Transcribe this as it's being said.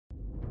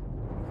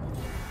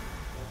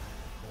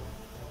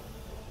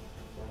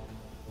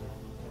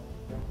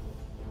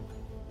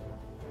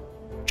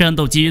战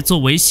斗机作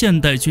为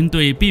现代军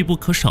队必不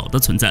可少的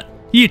存在，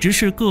一直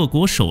是各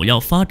国首要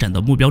发展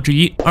的目标之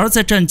一。而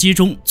在战机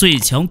中最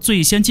强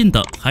最先进的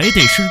还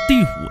得是第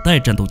5代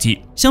战斗机。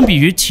相比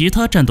于其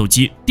他战斗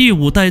机，第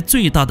5代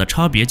最大的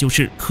差别就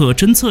是可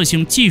侦测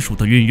性技术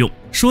的运用。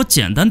说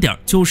简单点，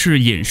就是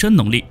隐身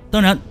能力。当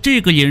然，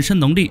这个隐身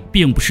能力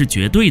并不是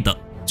绝对的。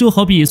就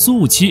好比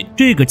苏57，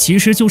这个其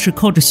实就是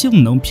靠着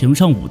性能评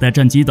上5代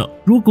战机的。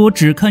如果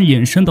只看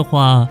隐身的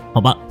话，好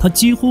吧，它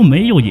几乎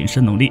没有隐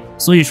身能力。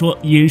所以说，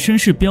隐身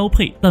是标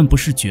配，但不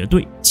是绝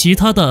对。其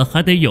他的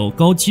还得有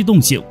高机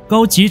动性、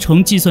高集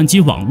成计算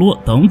机网络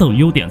等等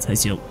优点才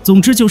行。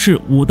总之就是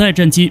5代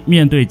战机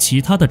面对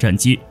其他的战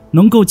机，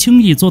能够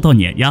轻易做到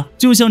碾压，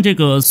就像这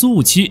个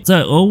苏57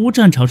在俄乌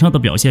战场上的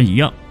表现一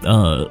样。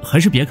还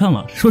是别看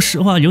了，说实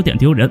话有点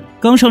丢人。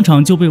刚上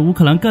场就被乌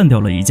克兰干掉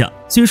了一架，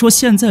虽说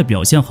现在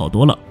表现好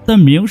多了，但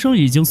名声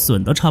已经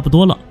损得差不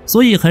多了，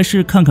所以还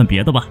是看看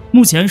别的吧。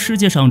目前世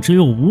界上只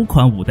有5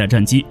款5代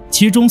战机，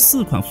其中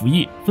4款服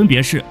役，分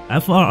别是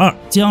F-22、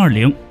歼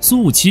20、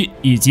苏57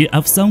以及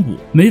F-35，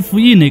没服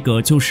役那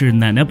个就是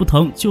奶奶不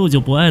疼舅舅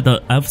不爱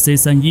的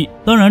FC-31。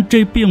当然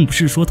这并不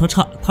是说它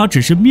差，它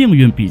只是命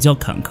运比较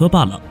坎坷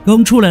罢了。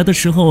刚出来的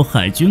时候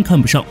海军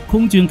看不上，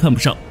空军看不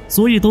上，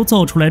所以都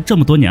造出来这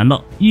么多年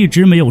了，一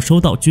直没有收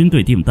到军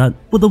队订单，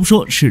不得不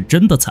说是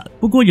真的惨。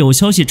不过有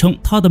消息称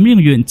他的命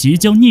运即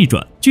将逆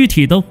转，具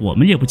体的我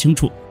们也不清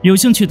楚，有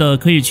兴趣的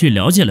可以去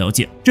了解了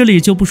解，这里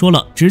就不说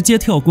了，直接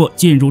跳过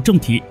进入正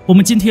题。我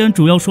们今天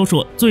主要说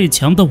说最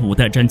强的5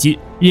代战机，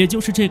也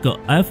就是这个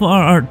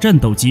F-22战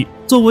斗机。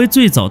作为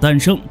最早诞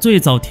生、最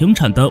早停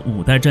产的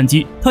5代战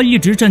机，它一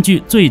直占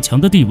据最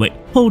强的地位，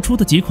后出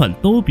的几款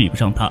都比不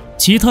上它，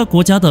其他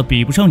国家的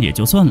比不上也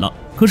就算了，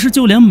可是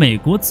就连美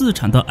国自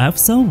产的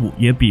F-35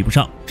也比不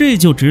上，这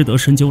就值得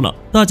深究了。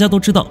大家都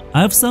知道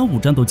F-35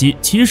战斗机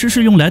其实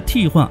是用来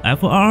替换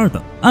F-22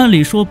的，按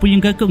理说不应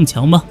该更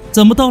强吗？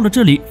怎么到了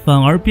这里反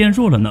而变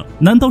弱了呢？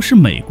难道是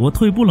美国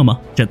退步了吗？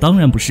这当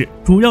然不是，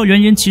主要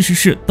原因其实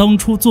是当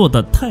初做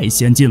的太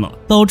先进了，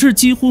导致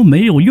几乎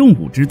没有用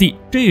武之地。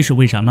这是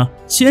为啥呢？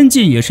先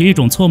进也是一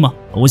种错吗？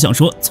我想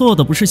说，错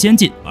的不是先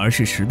进，而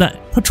是时代。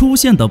它出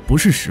现的不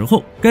是时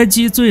候。该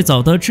机最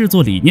早的制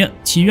作理念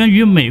起源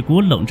于美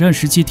国冷战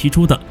时期提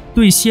出的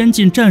对先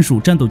进战术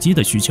战斗机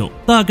的需求，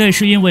大概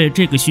是因为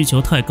这个需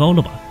求太高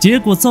了吧，结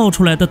果造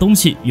出来的东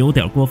西有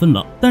点过分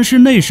了。但是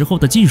那时候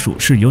的技术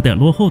是有点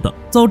落后的，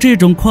造这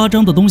种夸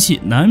张的东西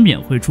难免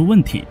会出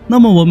问题。那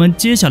么我们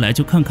接下来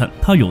就看看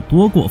它有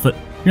多过分，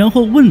然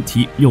后问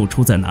题又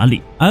出在哪里。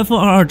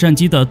 F-22战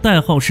机的代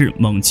号是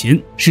猛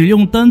禽，使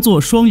用单座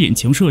双引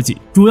擎设计，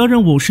主要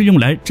任务是用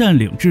来占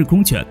领制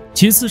空权，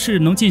其次是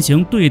能进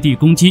行对地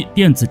攻击、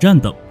电子战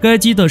等。该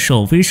机的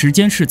首飞时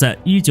间是在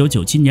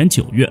1997年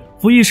9月，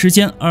服役时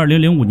间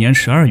2005年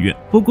12月。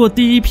不过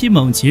第一批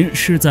猛禽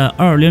是在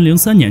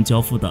2003年交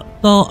付的，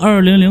到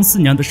2004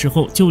年的时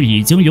候就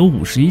已经有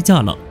51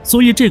架了，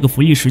所以这个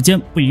服役时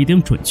间不一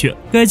定准确。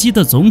该机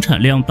的总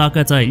产量大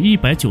概在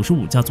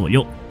195架左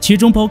右，其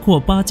中包括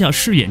8架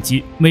试验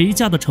机，每一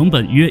架的成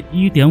本约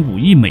1.5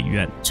亿美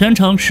元，全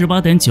长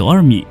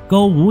18.92米，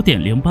高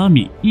5.08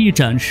米，翼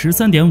展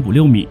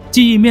13.56米，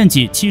机翼面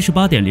积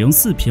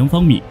78.04平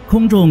方米，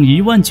空重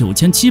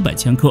19700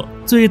千克，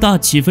最大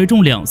起飞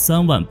重量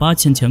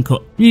38000千克，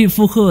翼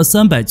负荷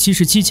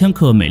377千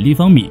克每立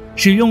方米，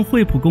使用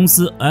惠普公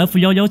司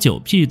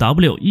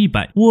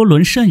F119PW100 涡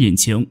轮扇引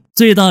擎，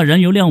最大燃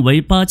油量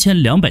为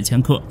8200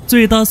千克，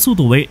最大速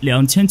度为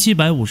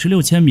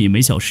2756千米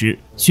每小时，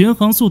巡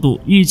航速度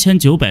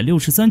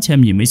1963千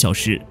米每小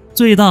时，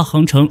最大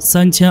航程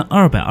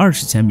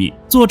3220千米，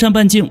作战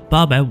半径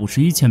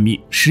851千米，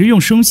实用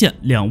升限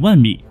2万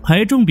米，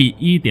排重比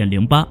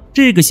1.08。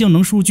这个性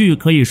能数据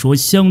可以说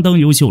相当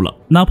优秀了，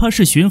哪怕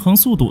是巡航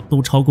速度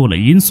都超过了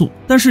音速。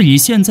但是以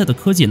现在的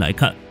科技来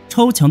看，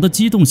超强的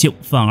机动性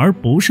反而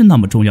不是那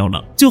么重要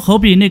了。就好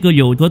比那个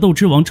有格斗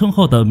之王称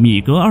号的米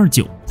格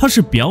29，它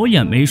是表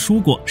演没输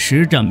过，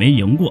实战没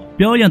赢过，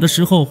表演的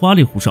时候花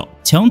里胡哨，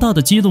强大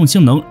的机动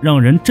性能让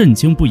人震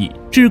惊不已，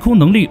制空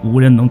能力无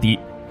人能敌。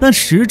但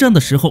实战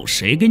的时候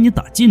谁给你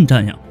打近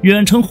战呀？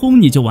远程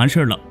轰你就完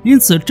事了，因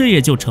此这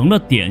也就成了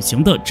典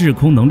型的制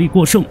空能力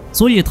过剩。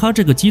所以它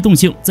这个机动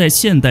性在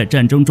现代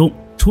战争中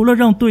除了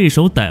让对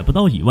手逮不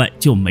到以外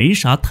就没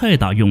啥太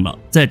大用了。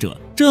再者，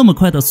这么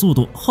快的速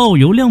度耗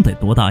油量得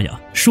多大呀？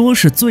说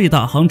是最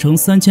大航程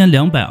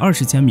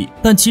3220千米，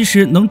但其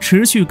实能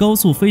持续高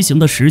速飞行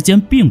的时间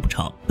并不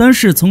长，单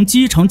是从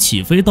机场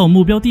起飞到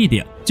目标地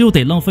点就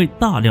得浪费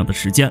大量的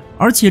时间，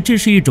而且这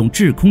是一种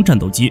制空战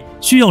斗机，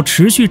需要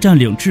持续占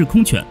领制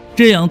空权，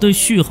这样对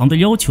续航的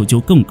要求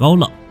就更高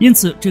了，因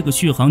此这个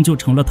续航就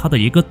成了它的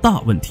一个大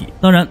问题。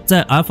当然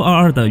在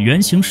F-22 的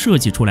原型设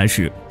计出来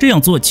时，这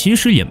样做其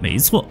实也没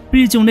错，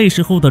毕竟那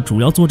时候的主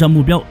要作战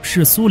目标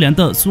是苏联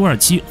的苏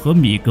27和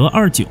米格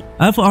29，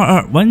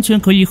 F-22 完全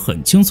可以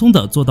很轻松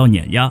地做到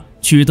碾压，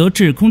取得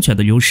制空权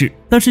的优势。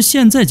但是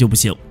现在就不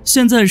行，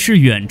现在是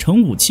远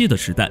程武器的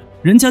时代，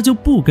人家就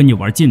不跟你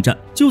玩近战，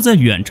就在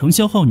远程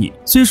消耗你。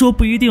虽说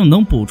不一定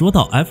能捕捉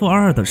到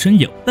F-22 的身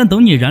影，但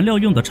等你燃料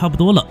用的差不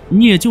多了，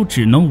你也就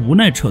只能无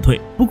奈撤退。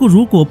不过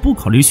如果不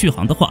考虑续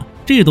航的话，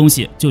这东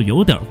西就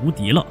有点无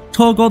敌了，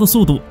超高的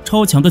速度，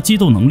超强的机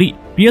动能力，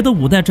别的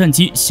5代战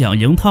机想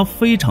赢它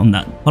非常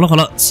难。好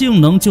了，性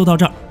能就到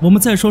这儿，我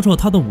们再说说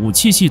它的武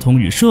器系统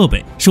与设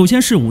备。首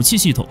先是武器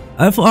系统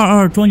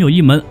 ，F-22 装有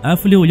一门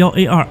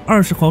F-61A2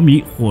 20毫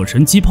米火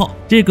神机炮。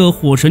这个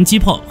火神机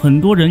炮很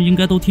多人应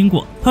该都听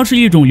过，它是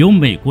一种由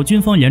美国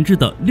军方研制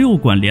的6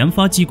管连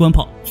发机关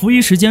炮，服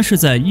役时间是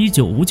在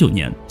1959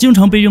年，经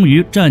常被用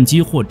于战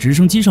机或直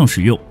升机上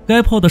使用。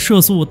该炮的射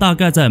速大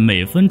概在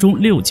每分钟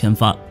6000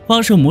发，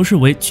发射模式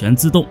为全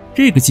自动。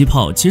这个机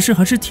炮其实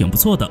还是挺不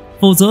错的，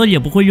否则也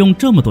不会用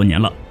这么多年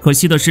了。可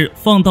惜的是，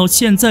放到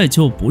现在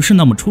就不是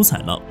那么出彩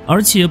了。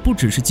而且不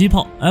只是机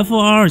炮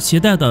 ，F-22 携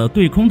带的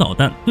对空导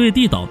弹、对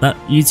地导弹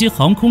以及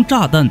航空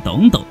炸弹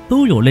等等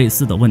都有类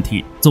似的问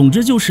题。总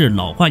之就是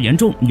老化严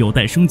重，有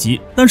待升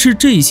级。但是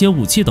这些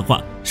武器的话，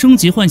升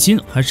级换新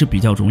还是比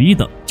较容易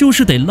的，就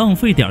是得浪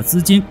费点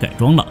资金改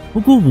装了。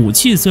不过武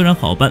器虽然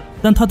好办，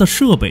但它的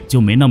设备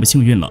就没那么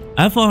幸运了。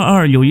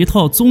F-22 有一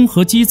套综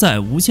合机载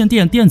无线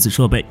电电子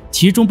设备，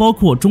其中包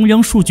括中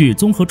央数据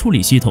综合处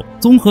理系统、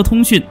综合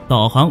通讯、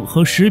导航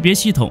和识别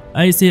系统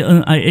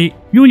ICNIA，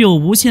 拥有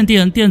无线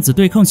电电子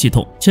对抗系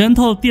统、全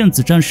套电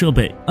子战设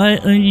备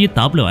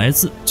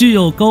INEWS， 具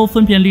有高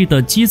分辨率的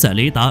机载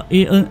雷达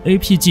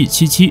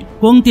AN-APG77、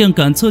光电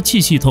感测器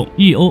系统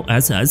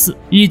EOSS，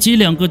 以及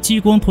2个激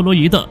光陀螺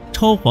仪的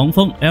超黄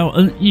蜂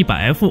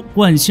LN100F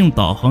惯性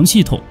导航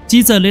系统。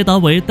机载雷达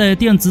为带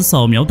电子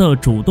扫描的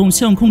主动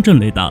相控阵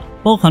雷达，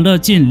包含了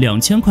近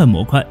2000块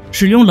模块，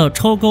使用了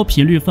超高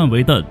频率范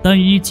围的单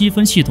一积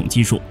分系统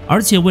技术，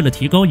而且为了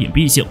提高隐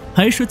蔽性，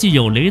还设计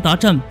有雷达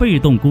站被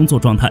动工作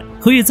状态，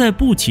可以在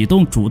不启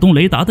动主动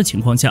雷达的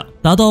情况下，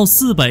达到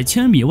400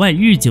千米外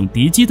预警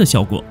敌机的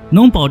效果，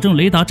能保证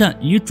雷达站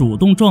以主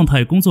动状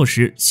态工作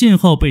时信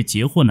号被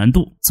截获难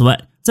度。此外，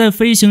在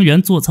飞行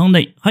员座舱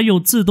内还有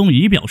自动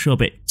仪表设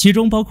备，其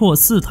中包括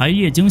4台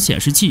液晶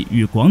显示器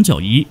与广角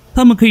仪，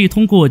它们可以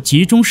通过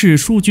集中式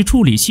数据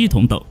处理系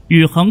统等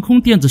与航空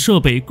电子设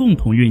备共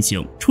同运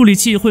行。处理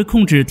器会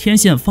控制天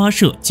线发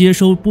射、接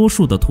收波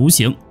束的图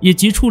形，以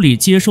及处理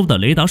接收的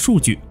雷达数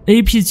据。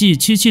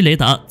APG77 雷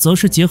达则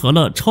是结合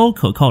了超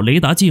可靠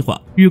雷达计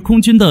划与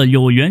空军的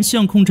有源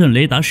相控阵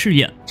雷达试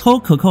验。超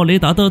可靠雷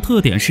达的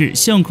特点是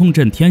相控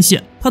阵天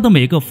线，它的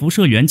每个辐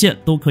射元件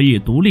都可以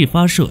独立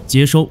发射、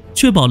接收，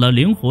确保了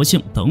灵活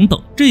性等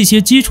等。这些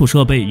基础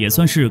设备也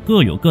算是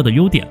各有各的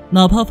优点，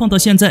哪怕放到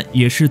现在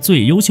也是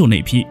最优秀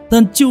那批。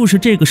但就是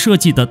这个设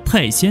计的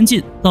太先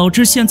进，导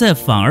致现在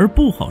反而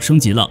不好升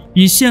级了。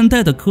以现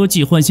代的科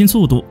技换新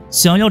速度，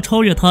想要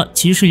超越它，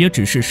其实也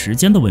只是时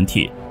间的问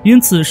题。因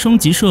此升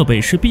级设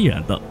备是必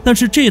然的，但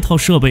是这套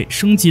设备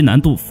升级难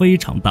度非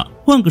常大，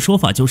换个说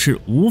法就是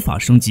无法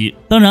升级。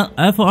当然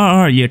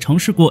F-22 也尝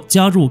试过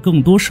加入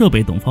更多设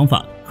备等方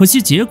法，可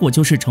惜结果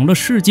就是成了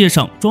世界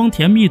上装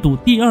填密度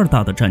第2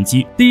大的战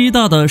机，第1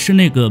大的是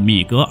那个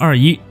米格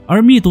21，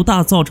而密度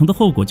大造成的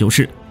后果就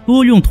是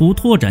多用途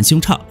拓展性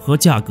差和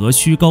价格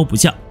虚高不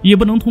下，也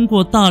不能通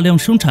过大量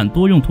生产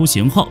多用途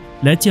型号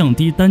来降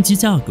低单机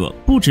价格。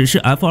不只是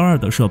F-22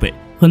 的设备，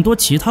很多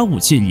其他武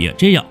器也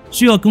这样，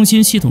需要更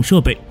新系统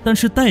设备，但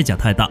是代价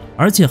太大，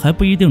而且还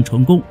不一定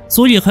成功，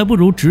所以还不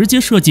如直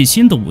接设计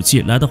新的武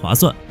器来得划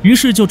算。于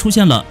是就出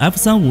现了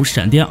F-35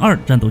闪电2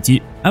战斗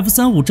机。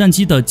F-35战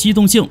机的机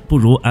动性不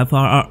如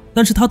F-22，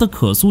 但是它的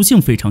可塑性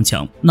非常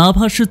强，哪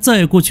怕是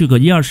再过去个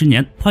10-20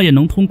年，它也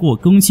能通过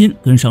更新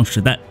跟上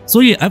时代。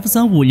所以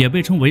F-35也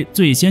被称为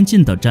最先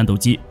进的战斗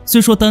机。虽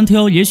说单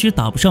挑也许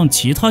打不上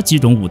其他几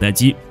种5代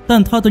机，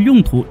但它的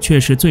用途却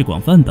是最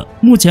广泛的。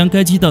目前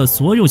该机的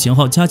所有型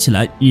号加起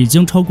来已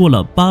经超过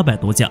了800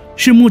多架，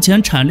是目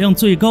前产量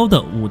最高的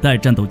5代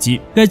战斗机。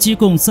该机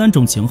共3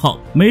种型号，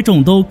每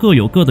种都各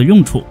有各的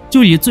用处。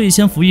就以最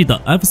先服役的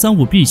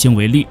F-35B 型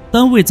为例，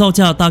单位造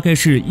价大概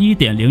是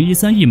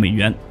 1.013亿美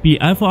元，比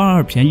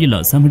F-22 便宜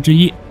了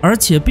1/3，而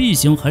且 B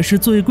型还是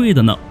最贵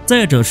的呢。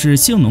再者是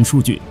性能数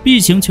据 ，B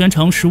型全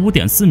长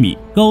15.4米，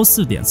高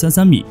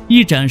4.33米，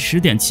翼展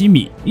10.7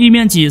米，翼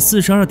面积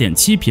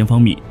42.7平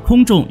方米，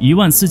空重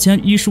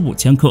14015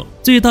千克，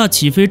最大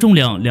起飞重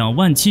量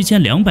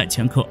27200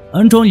千克，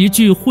安装一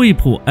具惠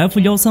普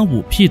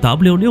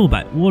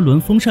F135PW600 涡轮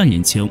风扇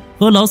引擎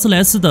和劳斯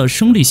莱斯的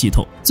升力系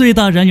统，最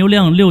大燃油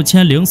量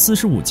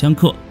6045千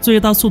克，最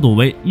大速度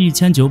为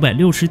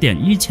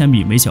1960.1千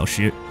米每小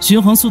时，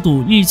巡航速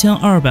度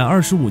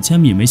1225千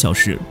米每小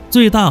时，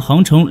最大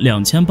航程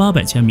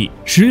2800千米，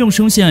实用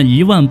升限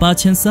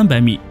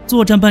18300米，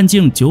作战半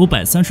径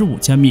935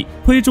千米，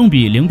推重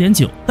比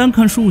0.9。单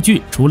看数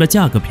据，除了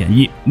价格便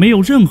宜，没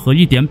有任何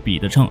一点比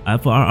得上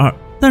F-22。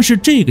但是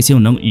这个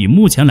性能以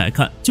目前来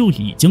看就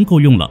已经够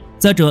用了，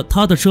再者，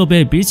它的设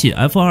备比起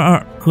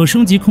F-22可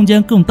升级空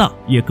间更大，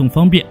也更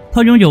方便。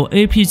它拥有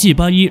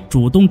APG-81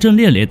 主动阵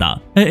列雷达、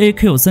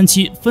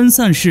AAQ-37 分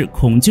散式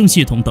孔径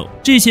系统等，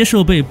这些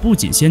设备不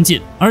仅先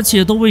进，而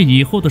且都为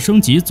以后的升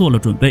级做了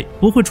准备，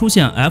不会出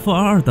现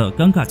F-22的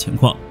尴尬情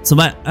况。此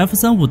外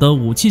 ，F-35的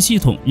武器系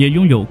统也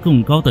拥有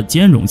更高的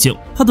兼容性，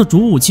它的主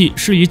武器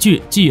是一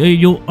具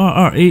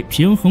GAU-22A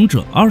平衡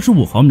者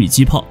25毫米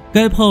机炮。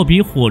该炮比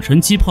火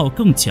神机炮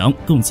更强、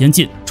更先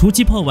进。除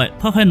机炮外，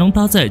它还能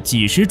搭载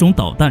几十种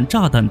导弹、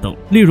炸弹等，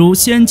例如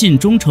先进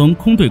中程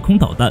空对空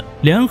导弹、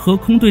联合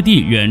空对地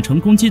远程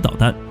攻击导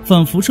弹、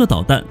反辐射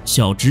导弹、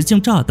小直径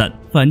炸弹、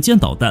反舰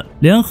导弹、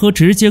联合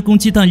直接攻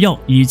击弹药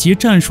以及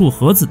战术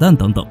核子弹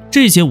等等。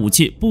这些武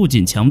器不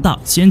仅强大、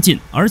先进，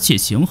而且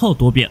型号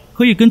多变，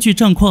可以根据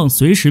战况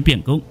随时变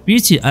更。比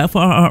起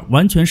F-22，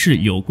完全是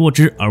有过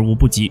之而无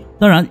不及。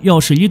当然，要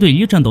是1对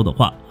1战斗的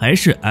话，还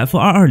是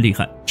F-22厉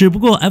害。只不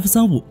过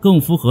F-35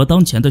更符合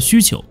当前的需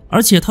求，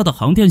而且它的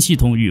航电系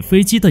统与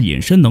飞机的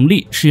隐身能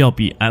力是要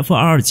比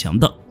F-22强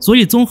的。所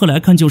以综合来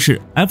看，就是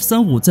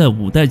F-35在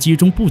5代机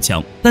中不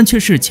强，但却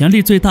是潜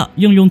力最大、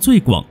应用最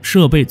广、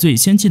设备最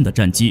先进的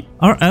战机，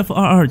而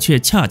F-22却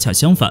恰恰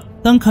相反。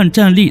单看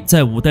战力，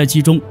在5代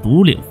机中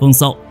独领风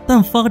骚，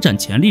但发展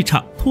潜力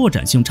差、拓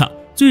展性差。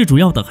最主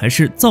要的还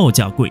是造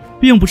价贵，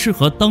并不适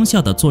合当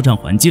下的作战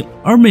环境，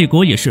而美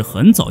国也是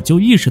很早就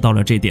意识到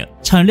了这点，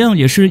产量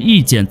也是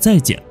一减再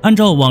减。按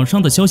照网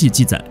上的消息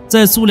记载，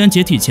在苏联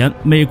解体前，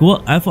美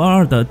国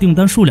F-22的订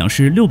单数量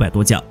是600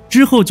多架，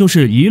之后就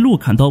是一路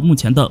砍到目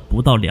前的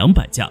不到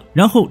200架，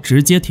然后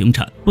直接停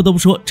产。不得不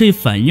说，这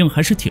反应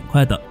还是挺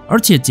快的，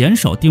而且减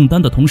少订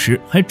单的同时，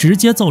还直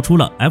接造出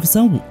了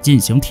F-35进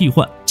行替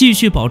换，继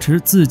续保持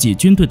自己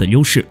军队的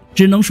优势。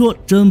只能说，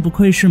真不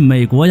愧是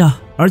美国呀！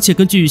而且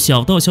根据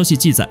小道消息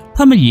记载，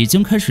他们已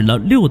经开始了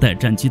6代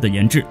战机的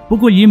研制。不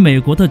过以美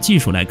国的技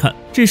术来看，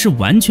这是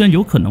完全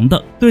有可能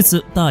的。对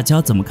此大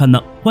家怎么看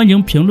呢？欢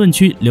迎评论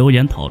区留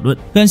言讨论。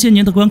感谢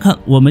您的观看，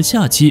我们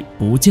下期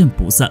不见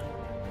不散。